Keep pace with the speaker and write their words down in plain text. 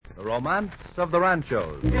Romance of the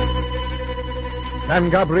Ranchos. San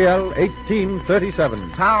Gabriel,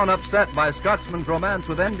 1837. Town upset by Scotsman's romance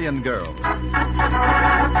with Indian girl.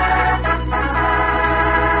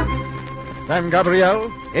 San Gabriel,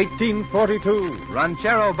 1842.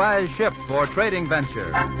 Ranchero buys ship for trading venture.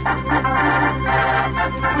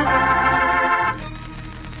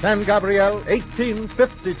 San Gabriel,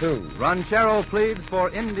 1852. Ranchero pleads for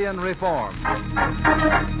Indian reform.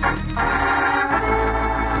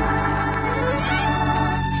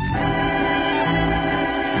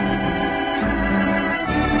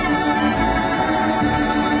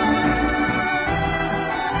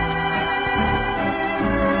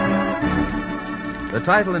 The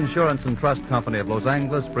Title Insurance and Trust Company of Los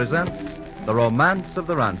Angeles presents The Romance of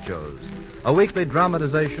the Ranchos, a weekly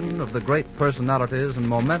dramatization of the great personalities and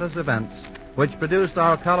momentous events which produced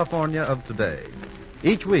our California of today.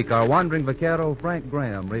 Each week, our wandering vaquero, Frank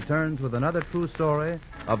Graham, returns with another true story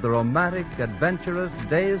of the romantic, adventurous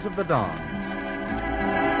days of the dawn.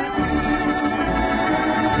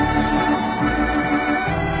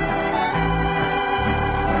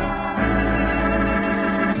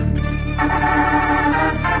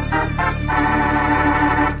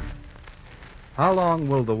 How long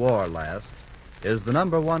will the war last is the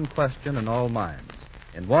number one question in all minds,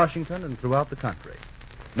 in Washington and throughout the country.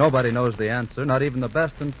 Nobody knows the answer, not even the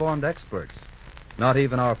best informed experts, not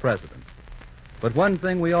even our president. But one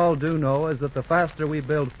thing we all do know is that the faster we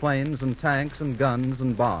build planes and tanks and guns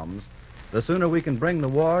and bombs, the sooner we can bring the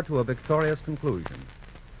war to a victorious conclusion.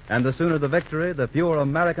 And the sooner the victory, the fewer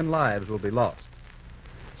American lives will be lost.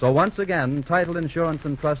 So once again, Title Insurance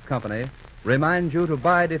and Trust Company reminds you to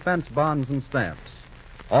buy defense bonds and stamps,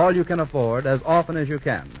 all you can afford as often as you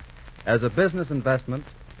can, as a business investment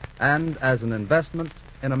and as an investment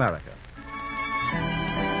in America.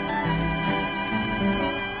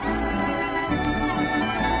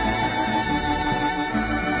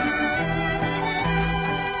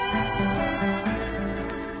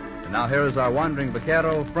 And now here is our wandering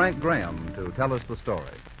vaquero, Frank Graham, to tell us the story.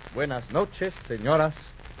 Buenas noches, señoras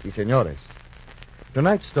y señores.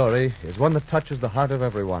 Tonight's story is one that touches the heart of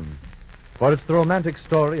everyone, for it's the romantic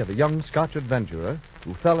story of a young Scotch adventurer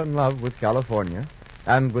who fell in love with California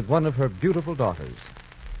and with one of her beautiful daughters.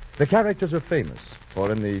 The characters are famous, for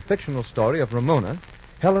in the fictional story of Ramona,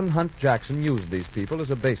 Helen Hunt Jackson used these people as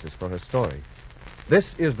a basis for her story.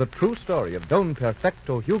 This is the true story of Don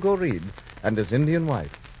Perfecto Hugo Reid and his Indian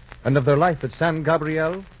wife, and of their life at San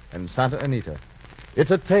Gabriel and Santa Anita.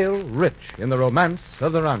 It's a tale rich in the romance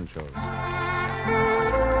of the Ranchos.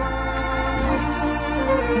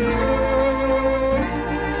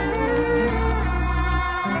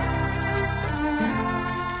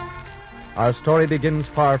 Our story begins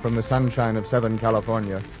far from the sunshine of Southern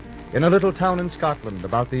California, in a little town in Scotland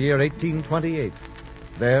about the year 1828.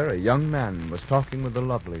 There, a young man was talking with a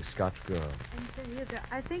lovely Scotch girl. Hugo,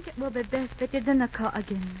 I think it will be best that you don't call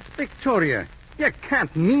again. Victoria, you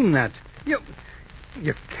can't mean that. You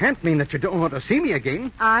can't mean that you don't want to see me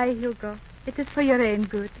again. Aye, Hugo. It is for your own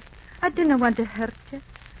good. I didn't want to hurt you,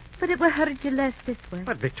 but it will hurt you less this way.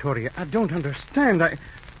 But, Victoria, I don't understand.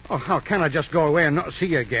 How can I just go away and not see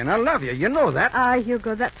you again? I love you. You know that. Aye,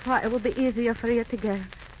 Hugo, that's why it will be easier for you to go.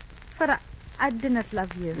 But I do not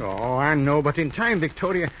love you. Oh, I know, but in time,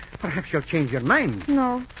 Victoria, perhaps you'll change your mind.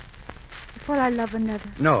 No. For I love another.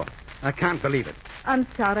 No, I can't believe it. I'm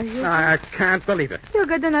sorry, Hugo. I can't believe it.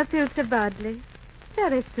 Hugo, do not feel so badly.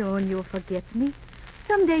 Very soon you'll forget me.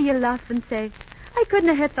 Someday you'll laugh and say, I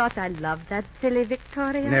couldn't have thought I loved that silly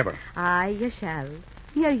Victoria. Never. Aye, you shall.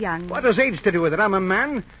 You're young. What has age to do with it? I'm a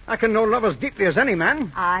man. I can know love as deeply as any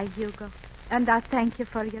man. Aye, Hugo. And I thank you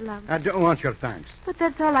for your love. I don't want your thanks. But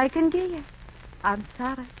that's all I can give you. I'm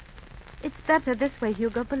sorry. It's better this way,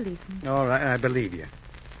 Hugo, believe me. All right, I believe you.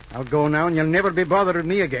 I'll go now, and you'll never be bothered with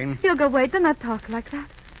me again. Hugo, wait, do not talk like that.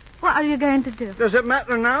 What are you going to do? Does it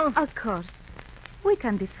matter now? Of course. We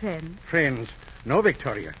can be friends. Friends? No,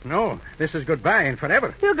 Victoria. No. This is goodbye and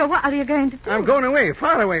forever. Hugo, what are you going to do? I'm going away,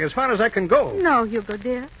 far away, as far as I can go. No, Hugo,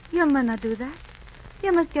 dear. You must not do that.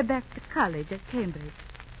 You must get back to college at Cambridge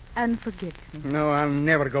and forget me. No, I'll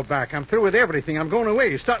never go back. I'm through with everything. I'm going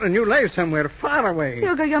away, starting a new life somewhere far away.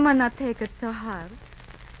 Hugo, you must not take it so hard.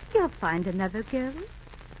 You'll find another girl.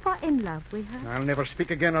 Fall in love with her. I'll never speak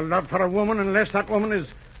again of love for a woman unless that woman is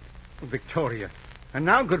Victoria. And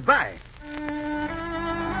now, goodbye.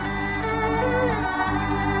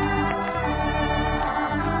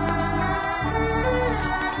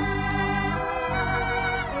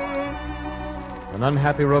 An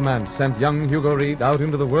unhappy romance sent young Hugo Reid out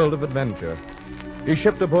into the world of adventure. He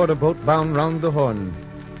shipped aboard a boat bound round the Horn,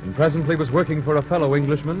 and presently was working for a fellow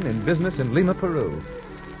Englishman in business in Lima, Peru.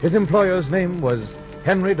 His employer's name was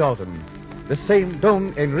Henry Dalton, the same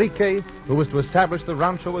Don Enrique who was to establish the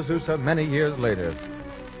Rancho Azusa many years later.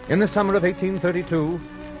 In the summer of 1832,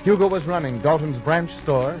 Hugo was running Dalton's branch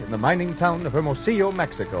store in the mining town of Hermosillo,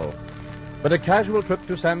 Mexico. But a casual trip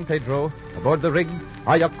to San Pedro aboard the rig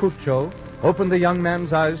Ayacucho opened the young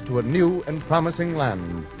man's eyes to a new and promising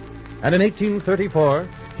land. And in 1834,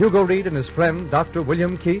 Hugo Reid and his friend, Dr.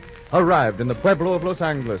 William Keith, arrived in the pueblo of Los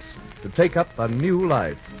Angeles to take up a new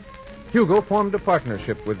life. Hugo formed a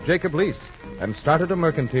partnership with Jacob Lease and started a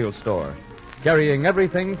mercantile store, carrying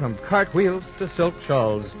everything from cartwheels to silk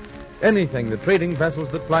shawls, anything the trading vessels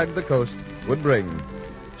that flagged the coast would bring.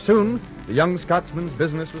 Soon, the young Scotsman's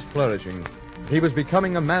business was flourishing. He was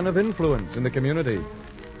becoming a man of influence in the community.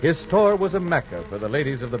 His store was a mecca for the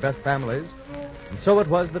ladies of the best families, and so it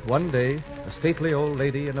was that one day, a stately old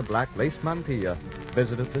lady in a black lace mantilla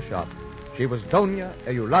visited the shop. She was Doña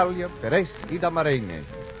Eulalia Perez y Damarene,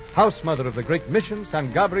 house mother of the great mission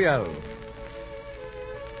San Gabriel.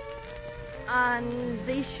 And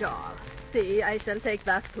the shawl. See, I shall take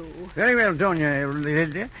that too. Very well,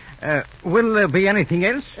 Doña. Will there be anything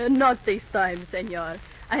else? Not this time, senor.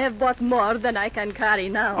 I have bought more than I can carry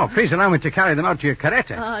now. Oh, please allow me to carry them out to your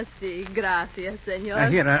carreta. Ah, si, gracias, senor.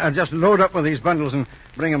 Here, I'll just load up with these bundles and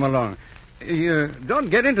bring them along. You don't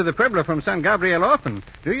get into the pueblo from San Gabriel often,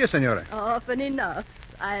 do you, senora? Often enough.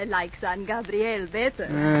 I like San Gabriel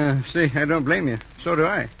better. See, I don't blame you. So do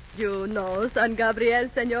I. You know San Gabriel,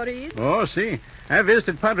 senorita? Oh, see. I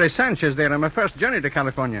visited Padre Sanchez there on my first journey to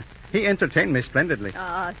California. He entertained me splendidly.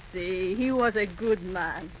 Ah, see, he was a good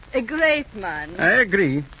man. A great man. I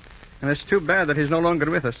agree. And it's too bad that he's no longer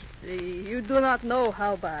with us. See, you do not know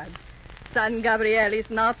how bad. San Gabriel is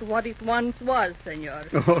not what it once was, senor.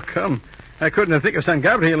 Oh, come. I couldn't think of San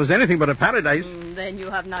Gabriel as anything but a paradise. Then you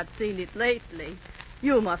have not seen it lately.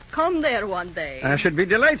 You must come there one day. I should be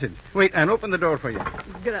delighted. Wait, I'll open the door for you.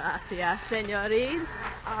 Gracias, senorita.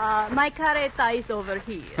 My carreta is over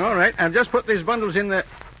here. All right, I'll just put these bundles in the...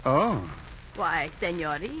 Oh. Why,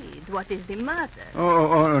 senorita, what is the matter?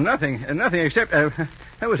 Oh, nothing. Nothing except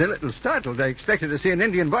I was a little startled. I expected to see an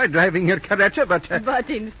Indian boy driving your carreta, but... But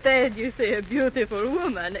instead you see a beautiful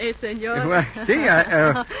woman, eh, senor? Well, see,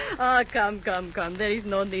 I... Come. There is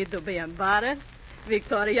no need to be embarrassed.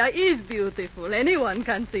 Victoria is beautiful. Anyone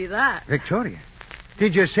can see that. Victoria?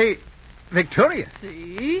 Did you say Victoria?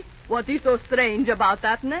 See? What is so strange about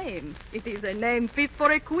that name? It is a name fit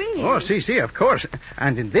for a queen. Oh, see, of course.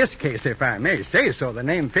 And in this case, if I may say so, the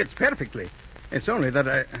name fits perfectly. It's only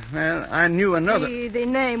that I knew another... See, the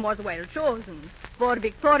name was well chosen. For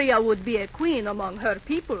Victoria would be a queen among her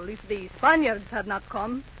people if the Spaniards had not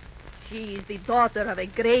come. She is the daughter of a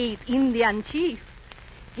great Indian chief.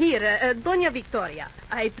 Here, Doña Victoria,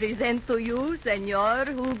 I present to you Senor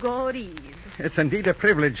Hugo Reid. It's indeed a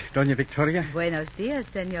privilege, Doña Victoria. Buenos dias,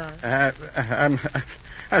 senor. I'm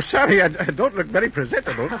sorry, I don't look very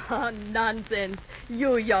presentable. Nonsense.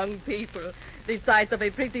 You young people. The sight of a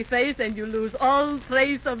pretty face and you lose all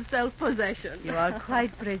trace of self-possession. You are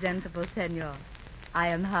quite presentable, senor. I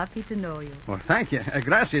am happy to know you. Well, thank you.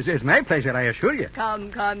 Gracias. It's my pleasure, I assure you.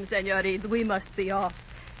 Come, senorita. We must be off.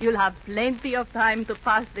 You'll have plenty of time to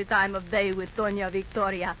pass the time of day with Doña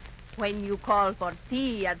Victoria when you call for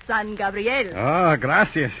tea at San Gabriel. Oh,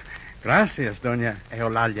 gracias. Gracias, Doña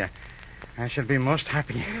Eulalia. I shall be most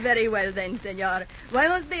happy. Very well then, senor.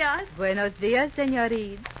 Buenos dias. Buenos dias,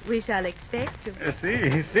 senorita. We shall expect you.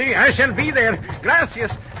 See, I shall be there.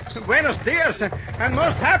 Gracias. Buenos dias. I'm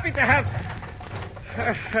most happy to have...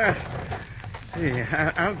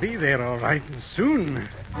 I'll be there all right soon.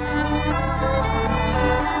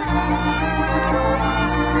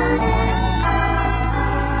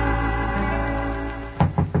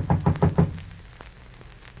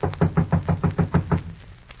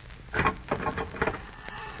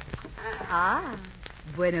 Ah,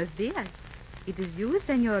 buenos dias. It is you,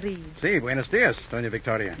 Senor Reid. Sí, buenos dias, Doña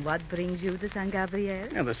Victoria. What brings you to San Gabriel?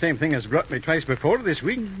 Yeah, the same thing has brought me twice before this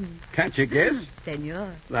week. Can't you guess?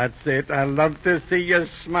 Senor. That's it. I love to see you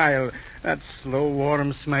smile. That slow,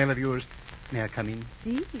 warm smile of yours. May I come in?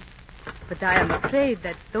 See, but I am afraid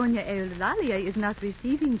that Doña Eulalia is not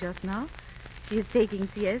receiving just now. She is taking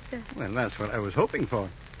siesta. Well, that's what I was hoping for.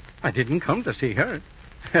 I didn't come to see her.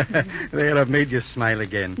 There, I've made you smile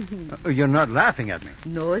again. You're not laughing at me.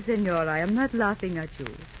 No, senor, I am not laughing at you.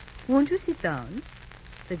 Won't you sit down?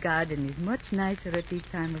 The garden is much nicer at this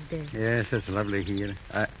time of day. Yes, it's lovely here.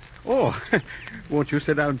 Won't you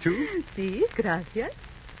sit down, too? Si, gracias.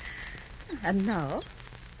 And now,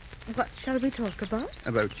 What shall we talk about?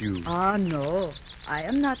 About you. Oh, no. I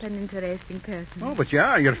am not an interesting person. Oh, but you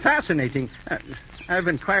are. You're fascinating. I've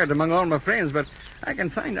inquired among all my friends, but I can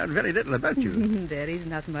find out very little about you. There is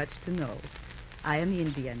not much to know. I am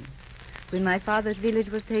Indian. When my father's village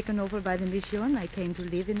was taken over by the mission, I came to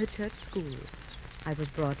live in the church school. I was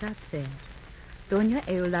brought up there. Doña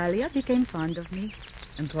Eulalia became fond of me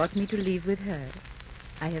and brought me to live with her.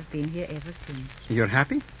 I have been here ever since. You're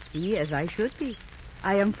happy? See, as I should be.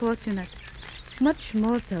 I am fortunate. Much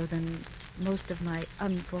more so than most of my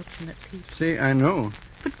unfortunate people. See, I know.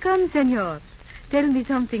 But come, senor. Tell me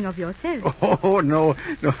something of yourself. Oh, no.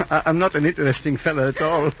 I'm not an interesting fellow at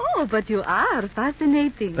all. Oh, but you are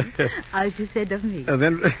fascinating, as you said of me.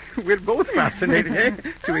 Then we're both fascinating,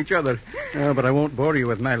 to each other. But I won't bore you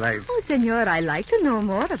with my life. Oh, senor, I like to know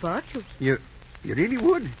more about you. You really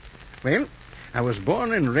would? Well, I was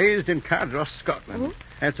born and raised in Cardross, Scotland. Oh?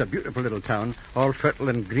 That's a beautiful little town, all fertile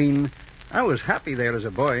and green. I was happy there as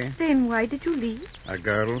a boy. Then why did you leave? A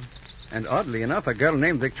girl. And oddly enough, a girl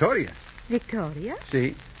named Victoria. Victoria?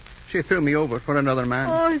 See, she threw me over for another man.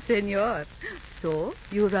 Oh, senor. So,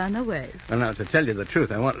 you ran away. Well, now, to tell you the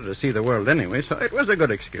truth, I wanted to see the world anyway, so it was a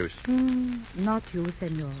good excuse. Not you,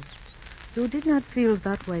 senor. You did not feel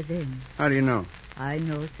that way then. How do you know? I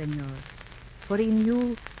know, senor. For in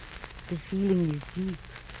you, the feeling is deep.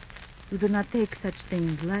 You do not take such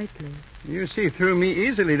things lightly. You see through me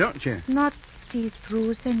easily, don't you? Not see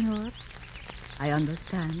through, senor. I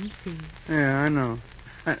understand, see. Yeah, I know.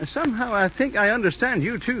 Somehow I think I understand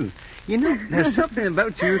you, too. You know, there's something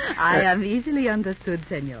about you... I am easily understood,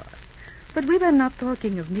 senor. But we were not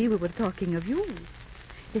talking of me, we were talking of you.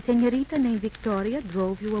 The senorita named Victoria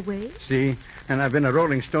drove you away. See, and I've been a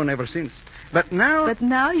rolling stone ever since. But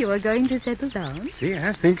now you are going to settle down? See,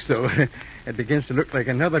 I think so. It begins to look like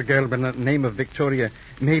another girl by the name of Victoria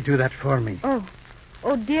may do that for me.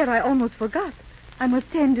 Oh, dear, I almost forgot. I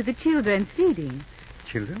must tend to the children's feeding.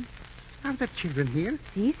 Children? Are there children here?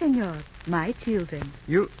 Si, senor. My children.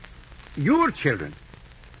 Your children?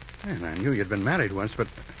 Well, I knew you'd been married once, but...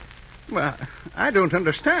 Well, I don't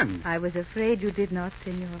understand. I was afraid you did not,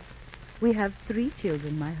 senor. We have 3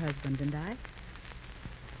 children, my husband and I.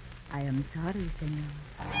 I am sorry, senor.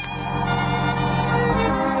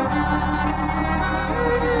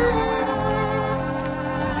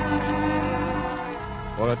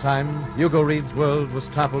 For a time, Hugo Reid's world was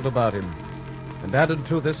toppled about him. And added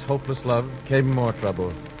to this hopeless love came more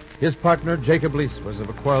trouble. His partner, Jacob Leese, was of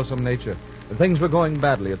a quarrelsome nature, and things were going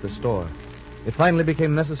badly at the store. It finally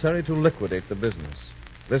became necessary to liquidate the business.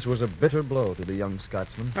 This was a bitter blow to the young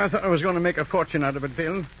Scotsman. I thought I was going to make a fortune out of it,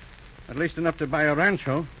 Bill. At least enough to buy a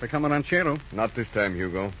rancho, become a ranchero. Not this time,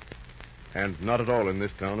 Hugo. And not at all in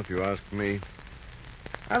this town, if you ask me.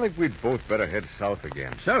 I think we'd both better head south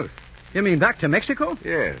again. South? You mean back to Mexico?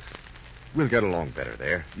 Yes. We'll get along better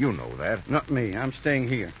there. You know that. Not me. I'm staying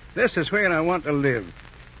here. This is where I want to live.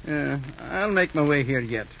 I'll make my way here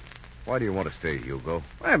yet. Why do you want to stay, Hugo?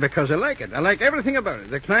 Well, because I like it. I like everything about it.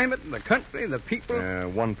 The climate, the country, the people.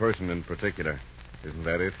 One person in particular. Isn't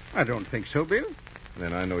that it? I don't think so, Bill.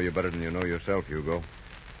 Then I know you better than you know yourself, Hugo.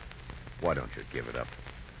 Why don't you give it up?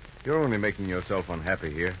 You're only making yourself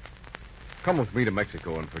unhappy here. Come with me to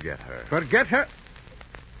Mexico and forget her. Forget her?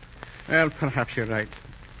 Well, perhaps you're right.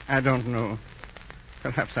 I don't know.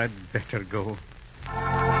 Perhaps I'd better go.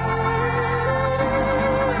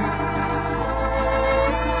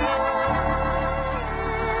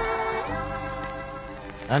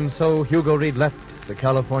 And so Hugo Reid left the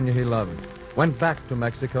California he loved, went back to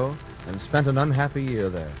Mexico, and spent an unhappy year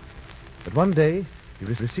there. But one day, he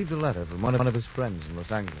received a letter from one of his friends in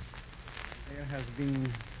Los Angeles. There has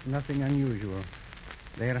been nothing unusual.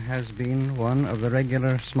 There has been one of the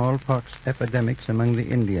regular smallpox epidemics among the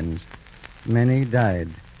Indians. Many died.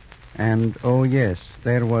 And, oh yes,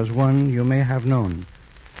 there was one you may have known.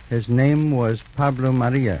 His name was Pablo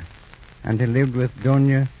Maria, and he lived with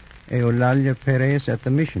Doña Eulalia Perez at the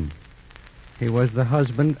mission. He was the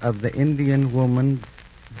husband of the Indian woman,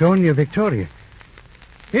 Doña Victoria.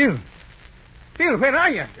 Bill! Bill, where are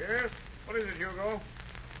you? Yes? What is it, Hugo?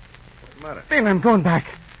 What's the matter? Bill, I'm going back.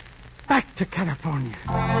 Back to California.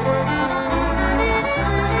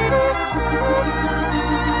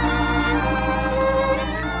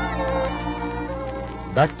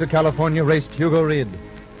 Back to California raced Hugo Reid.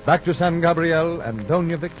 Back to San Gabriel and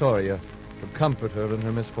Doña Victoria to comfort her in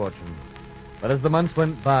her misfortune. But as the months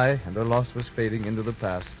went by and her loss was fading into the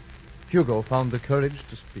past, Hugo found the courage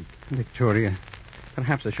to speak. Victoria,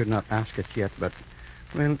 perhaps I should not ask it yet, but,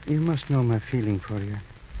 well, you must know my feeling for you.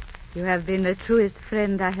 You have been the truest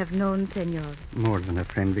friend I have known, senor. More than a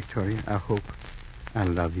friend, Victoria, I hope. I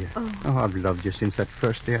love you. Oh. I've loved you since that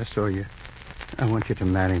first day I saw you. I want you to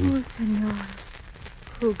marry me. Oh, senor.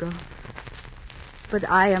 Hugo. But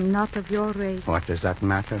I am not of your race. What does that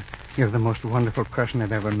matter? You're the most wonderful person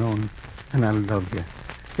I've ever known, and I love you.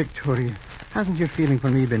 Victoria, hasn't your feeling for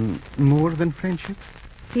me been more than friendship?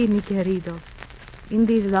 Si, mi querido. In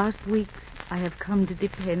these last weeks, I have come to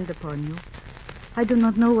depend upon you. I do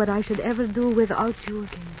not know what I should ever do without you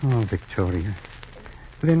again. Oh, Victoria.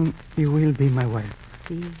 Then you will be my wife.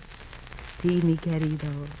 Si. Si, mi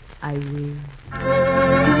querido. I will.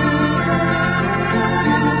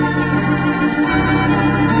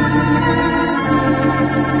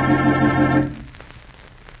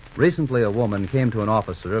 Recently, a woman came to an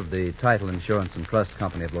officer of the Title Insurance and Trust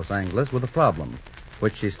Company of Los Angeles with a problem,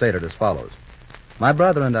 which she stated as follows. My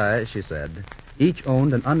brother and I, she said, each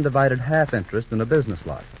owned an undivided half interest in a business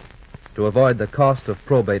lot. To avoid the cost of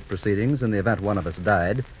probate proceedings in the event one of us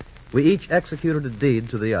died, we each executed a deed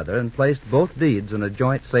to the other and placed both deeds in a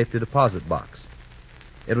joint safety deposit box.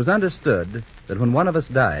 It was understood that when one of us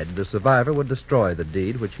died, the survivor would destroy the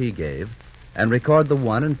deed which he gave and record the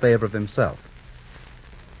one in favor of himself.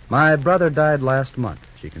 My brother died last month,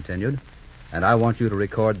 she continued, and I want you to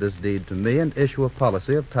record this deed to me and issue a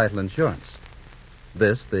policy of title insurance.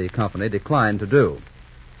 This the company declined to do.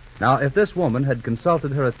 Now, if this woman had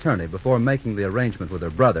consulted her attorney before making the arrangement with her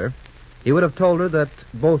brother, he would have told her that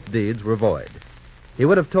both deeds were void. He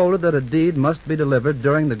would have told her that a deed must be delivered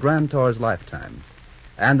during the grantor's lifetime,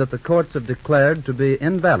 and that the courts have declared to be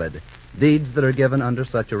invalid deeds that are given under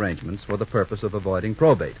such arrangements for the purpose of avoiding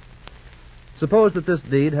probate. Suppose that this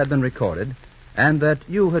deed had been recorded, and that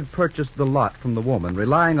you had purchased the lot from the woman,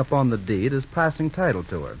 relying upon the deed as passing title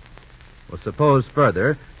to her. Well, suppose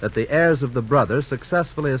further that the heirs of the brother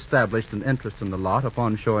successfully established an interest in the lot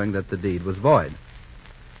upon showing that the deed was void.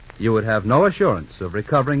 You would have no assurance of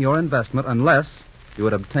recovering your investment unless you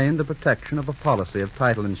had obtained the protection of a policy of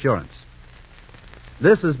title insurance.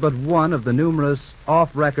 This is but one of the numerous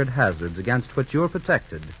off-record hazards against which you are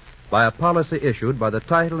protected by a policy issued by the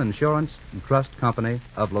Title Insurance and Trust Company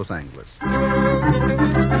of Los Angeles.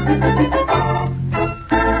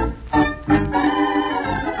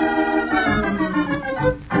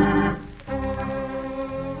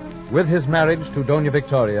 With his marriage to Doña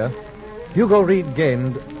Victoria, Hugo Reid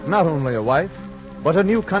gained not only a wife, but a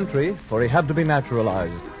new country, for he had to be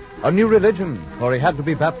naturalized, a new religion, for he had to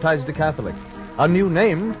be baptized a Catholic, a new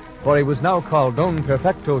name, for he was now called Don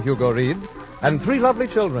Perfecto Hugo Reid, and 3 lovely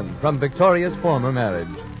children from Victoria's former marriage.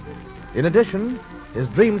 In addition, his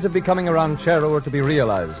dreams of becoming a ranchero were to be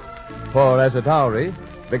realized, for as a dowry,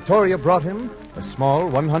 Victoria brought him a small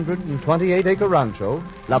 128-acre rancho,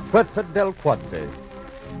 La Puerta del Cuate.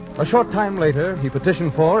 A short time later, he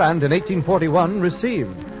petitioned for and in 1841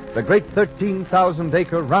 received the great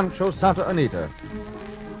 13,000-acre Rancho Santa Anita.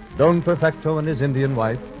 Don Perfecto and his Indian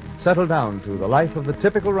wife settled down to the life of the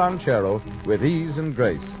typical ranchero with ease and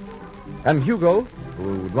grace. And Hugo,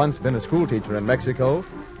 who had once been a schoolteacher in Mexico,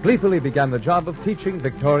 gleefully began the job of teaching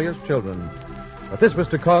Victoria's children. But this was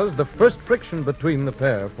to cause the first friction between the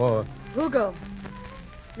pair, for... Hugo,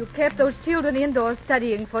 you kept those children indoors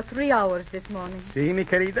studying for 3 hours this morning. See, mi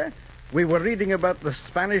querida? We were reading about the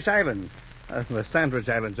Spanish islands. The Sandwich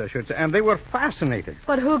Islands, I should say, and they were fascinated.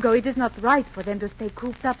 But, Hugo, it is not right for them to stay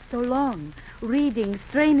cooped up so long, reading,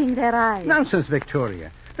 straining their eyes. Nonsense,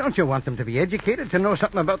 Victoria. Don't you want them to be educated, to know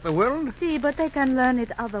something about the world? See, but they can learn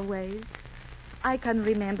it other ways. I can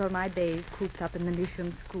remember my days cooped up in the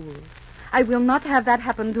mission school. I will not have that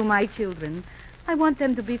happen to my children. I want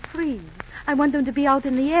them to be free. I want them to be out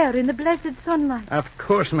in the air, in the blessed sunlight. Of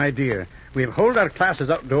course, my dear. We'll hold our classes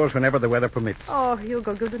outdoors whenever the weather permits. Oh,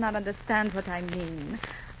 Hugo, you do not understand what I mean.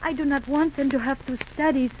 I do not want them to have to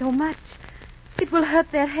study so much. It will hurt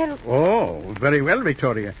their health. Oh, very well,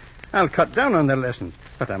 Victoria. I'll cut down on their lessons.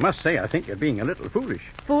 But I must say, I think you're being a little foolish.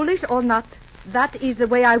 Foolish or not, that is the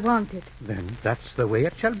way I want it. Then that's the way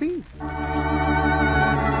it shall be.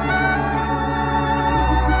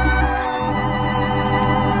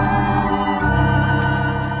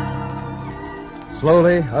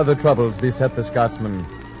 Slowly, other troubles beset the Scotsman.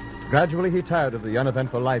 Gradually, he tired of the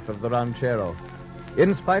uneventful life of the ranchero.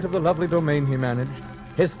 In spite of the lovely domain he managed,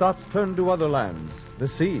 his thoughts turned to other lands, the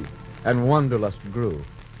sea, and wanderlust grew.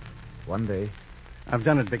 One day... I've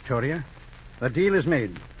done it, Victoria. The deal is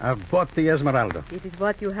made. I've bought the Esmeralda. It is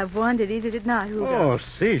what you have wanted, is it not, Hugo? Oh,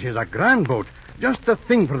 see, she's a grand boat. Just the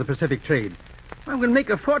thing for the Pacific trade. I will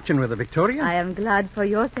make a fortune with her, Victoria. I am glad for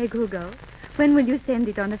your sake, Hugo. When will you send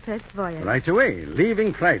it on a first voyage? Right away,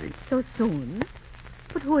 leaving Friday. So soon?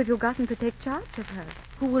 But who have you gotten to take charge of her?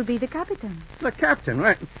 Who will be the captain? The captain,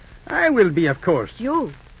 right? I will be, of course.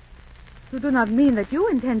 You? You do not mean that you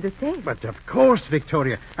intend to stay. But of course,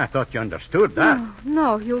 Victoria. I thought you understood that.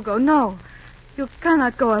 No, Hugo, no. You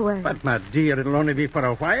cannot go away. But, my dear, it'll only be for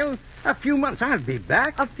a while. A few months, I'll be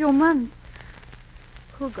back. A few months.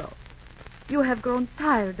 Hugo, you have grown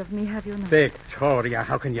tired of me, have you not? Victoria,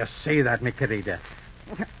 how can you say that, mi querida?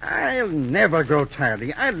 I'll never grow tired of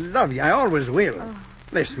you. I love you. I always will. Oh.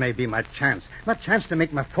 This may be my chance to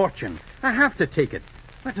make my fortune. I have to take it.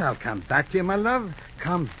 But I'll come back to you, my love.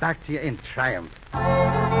 Come back to you in triumph.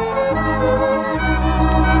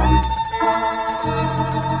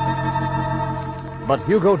 But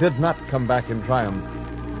Hugo did not come back in triumph.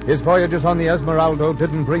 His voyages on the Esmeralda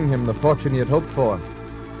didn't bring him the fortune he had hoped for.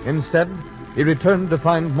 Instead, he returned to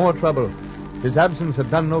find more trouble. His absence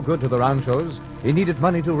had done no good to the Ranchos. He needed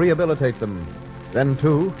money to rehabilitate them. Then,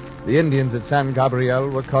 too, the Indians at San Gabriel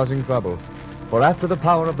were causing trouble. For after the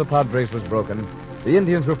power of the Padres was broken, the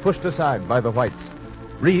Indians were pushed aside by the whites.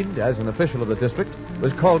 Reid, as an official of the district,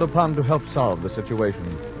 was called upon to help solve the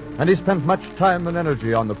situation. And he spent much time and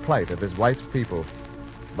energy on the plight of his wife's people.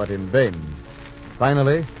 But in vain.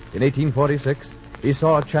 Finally, in 1846, he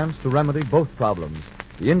saw a chance to remedy both problems,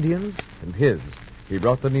 the Indians and his. He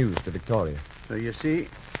brought the news to Victoria. So you see,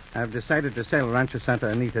 I've decided to sell Rancho Santa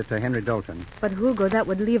Anita to Henry Dalton. But, Hugo, that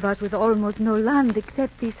would leave us with almost no land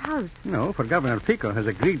except this house. No, for Governor Pico has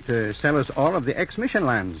agreed to sell us all of the ex-mission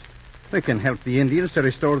lands. We can help the Indians to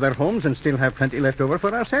restore their homes and still have plenty left over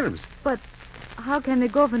for ourselves. But how can the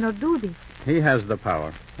governor do this? He has the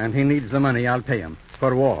power, and he needs the money I'll pay him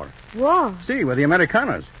for war. War? See, with the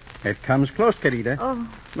Americanos. It comes close, querida. Oh.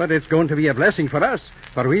 But it's going to be a blessing for us,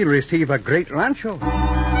 for we'll receive a great rancho.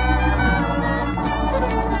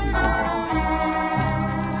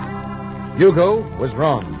 Hugo was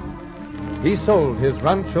wrong. He sold his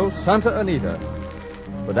Rancho Santa Anita.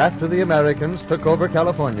 But after the Americans took over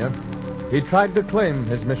California, he tried to claim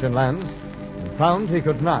his mission lands and found he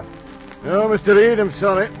could not. No, Mr. Reid, I'm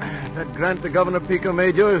sorry. That grant the Governor Pico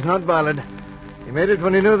made you is not valid. He made it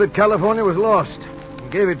when he knew that California was lost. He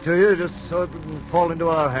gave it to you just so it wouldn't fall into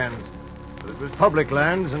our hands. But it was public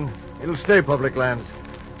lands, and it'll stay public lands.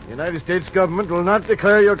 The United States government will not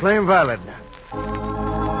declare your claim valid.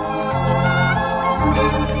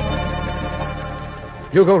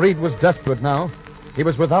 Hugo Reid was desperate now. He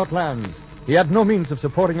was without lands. He had no means of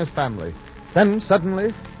supporting his family. Then,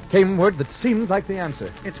 suddenly, came word that seemed like the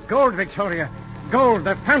answer. It's gold, Victoria. Gold.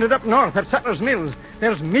 They've found it up north at Settlers' Mills.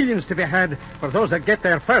 There's millions to be had for those that get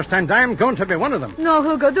there first, and I'm going to be one of them. No,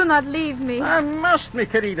 Hugo, do not leave me. I must, mi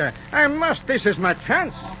querida. I must. This is my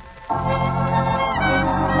chance.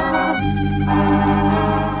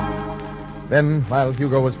 Then, while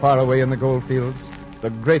Hugo was far away in the gold fields, the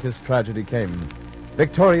greatest tragedy came.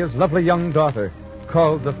 Victoria's lovely young daughter,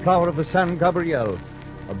 called the Flower of the San Gabriel,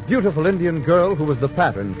 a beautiful Indian girl who was the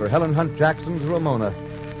pattern for Helen Hunt Jackson's Ramona,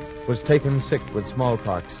 was taken sick with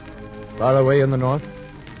smallpox. Far away in the north,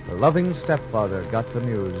 her loving stepfather got the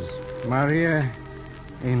news. Maria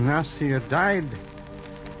Ignacia died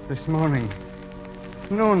this morning.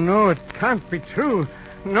 No, it can't be true.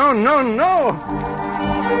 No.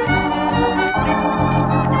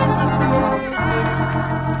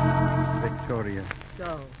 Victoria.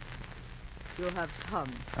 So, you have come.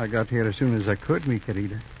 I got here as soon as I could, mi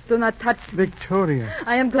querida. Do not touch me. Victoria.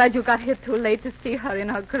 I am glad you got here too late to see her in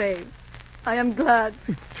her grave. I am glad.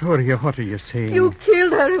 Victoria, what are you saying? You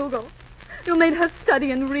killed her, Hugo. You made her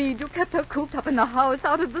study and read. You kept her cooped up in the house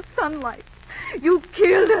out of the sunlight. You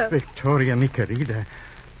killed her. Victoria, mi querida.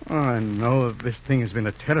 Oh, I know this thing has been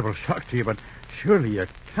a terrible shock to you, but surely you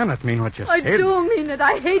cannot mean what you I said. do mean it.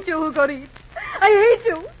 I hate you, Hugo Reid. I hate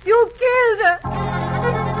you. You killed her.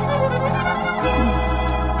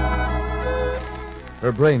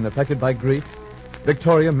 Her brain affected by grief,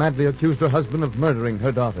 Victoria madly accused her husband of murdering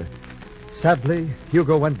her daughter. Sadly,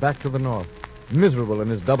 Hugo went back to the north, miserable in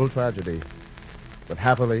his double tragedy. But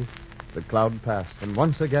happily, the cloud passed, and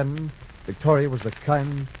once again, Victoria was the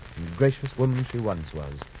kind and gracious woman she once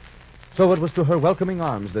was. So it was to her welcoming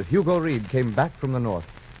arms that Hugo Reid came back from the north,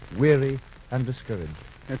 weary and discouraged.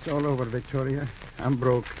 It's all over, Victoria. I'm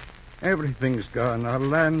broke. Everything's gone. Our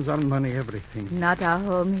lands, our money, everything. Not our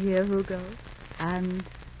home here, Hugo. And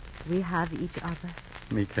we have each other.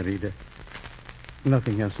 Mi querida.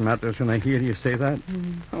 Nothing else matters when I hear you say that.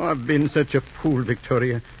 Oh, I've been such a fool,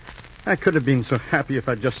 Victoria. I could have been so happy if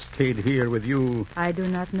I'd just stayed here with you. I do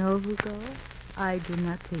not know, Hugo. I do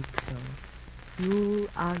not think so. You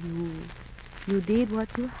are you. You did what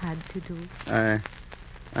you had to do.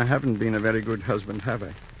 I haven't been a very good husband, have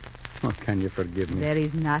I? Oh, can you forgive me? There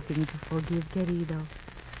is nothing to forgive, querido.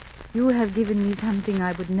 You have given me something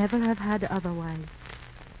I would never have had otherwise.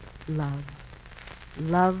 Love.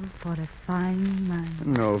 Love for a fine man.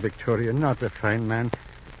 No, Victoria, not a fine man.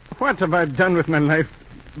 What have I done with my life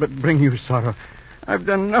but bring you sorrow? I've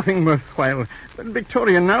done nothing worthwhile. But,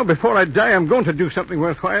 Victoria, now, before I die, I'm going to do something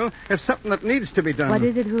worthwhile. It's something that needs to be done. What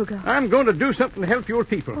is it, Hugo? I'm going to do something to help your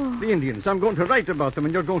people, the Indians. I'm going to write about them,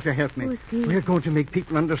 and you're going to help me. Oh, see. We're going to make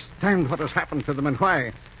people understand what has happened to them and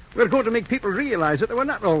why. We're going to make people realize that they were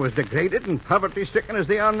not always degraded and poverty-stricken as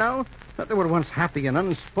they are now, that they were once happy and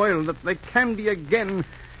unspoiled, that they can be again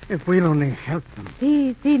if we'll only help them.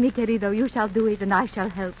 See, mi querido, you shall do it and I shall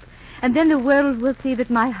help. And then the world will see that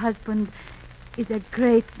my husband is a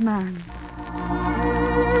great man.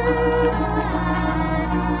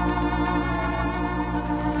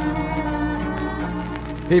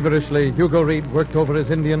 Feverishly, Hugo Reid worked over his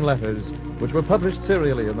Indian letters, which were published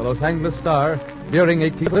serially in the Los Angeles Star, during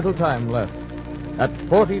 18 little time left. At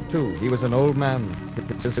 42, he was an old man.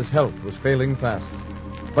 His health was failing fast.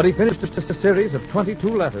 But he finished a series of 22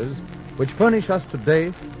 letters, which furnish us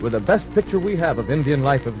today with the best picture we have of Indian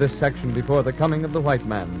life of this section before the coming of the white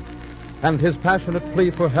man. And his passionate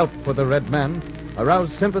plea for help for the red man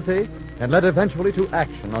aroused sympathy and led eventually to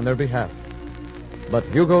action on their behalf. But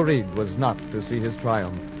Hugo Reid was not to see his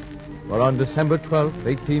triumph, for on December 12,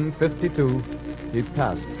 1852, he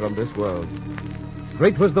passed from this world.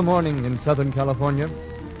 Great was the mourning in Southern California,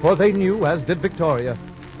 for they knew, as did Victoria,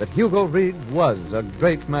 that Hugo Reid was a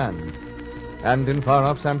great man. And in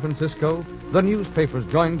far-off San Francisco, the newspapers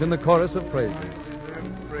joined in the chorus of praises.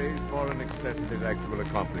 And praise for in excess of his actual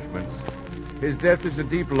accomplishments. His death is a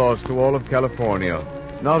deep loss to all of California,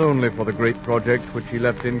 not only for the great projects which he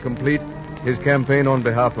left incomplete, his campaign on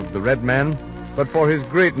behalf of the red man, but for his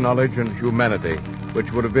great knowledge and humanity,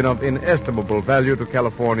 which would have been of inestimable value to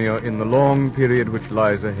California in the long period which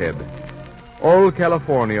lies ahead. All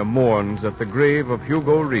California mourns at the grave of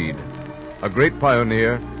Hugo Reid, a great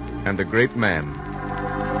pioneer and a great man.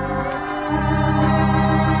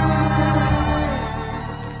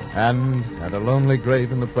 And at a lonely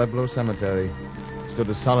grave in the Pueblo Cemetery stood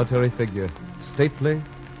a solitary figure, stately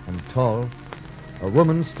and tall, a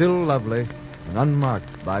woman still lovely and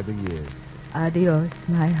unmarked by the years. Adios,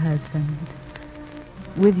 my husband.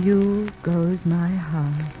 With you goes my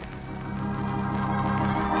heart.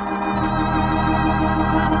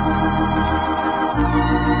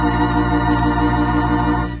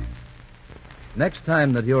 Next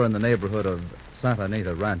time that you're in the neighborhood of Santa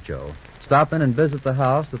Anita Rancho, stop in and visit the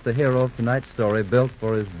house that the hero of tonight's story built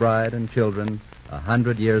for his bride and children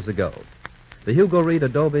 100 years ago. The Hugo Reid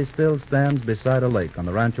adobe still stands beside a lake on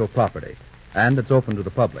the Rancho property, and it's open to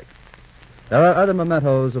the public. There are other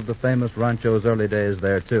mementos of the famous Rancho's early days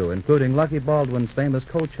there, too, including Lucky Baldwin's famous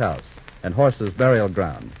coach house and horse's burial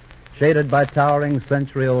ground, shaded by towering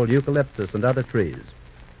century-old eucalyptus and other trees.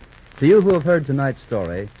 To you who have heard tonight's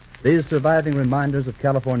story, these surviving reminders of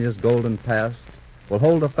California's golden past will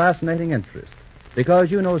hold a fascinating interest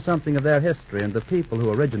because you know something of their history and the people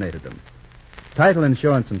who originated them. Title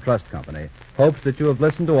Insurance and Trust Company hopes that you have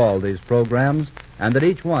listened to all these programs and that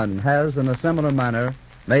each one has, in a similar manner,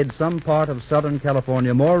 made some part of Southern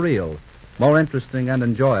California more real, more interesting, and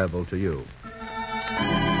enjoyable to you.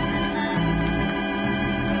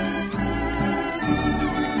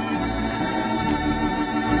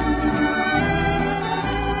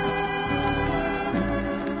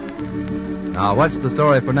 Now, what's the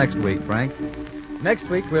story for next week, Frank? Next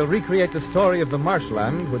week, we'll recreate the story of the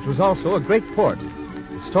marshland, which was also a great port.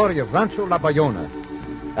 The story of Rancho La Bayona.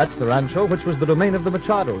 That's the rancho which was the domain of the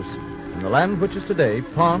Machados, and the land which is today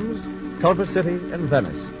Palms, Culver City, and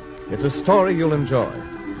Venice. It's a story you'll enjoy.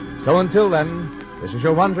 So until then, this is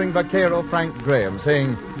your wandering vaquero, Frank Graham,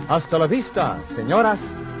 saying, Hasta la vista, señoras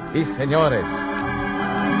y señores.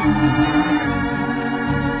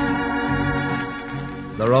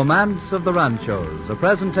 The Romance of the Ranchos, a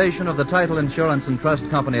presentation of the Title Insurance and Trust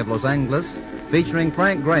Company of Los Angeles, featuring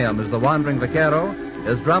Frank Graham as the wandering vaquero,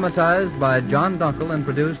 is dramatized by John Dunkel and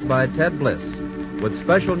produced by Ted Bliss, with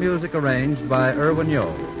special music arranged by Irwin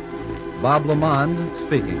Yo. Bob Lamond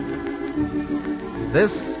speaking.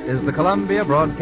 This is the Columbia Broadcasting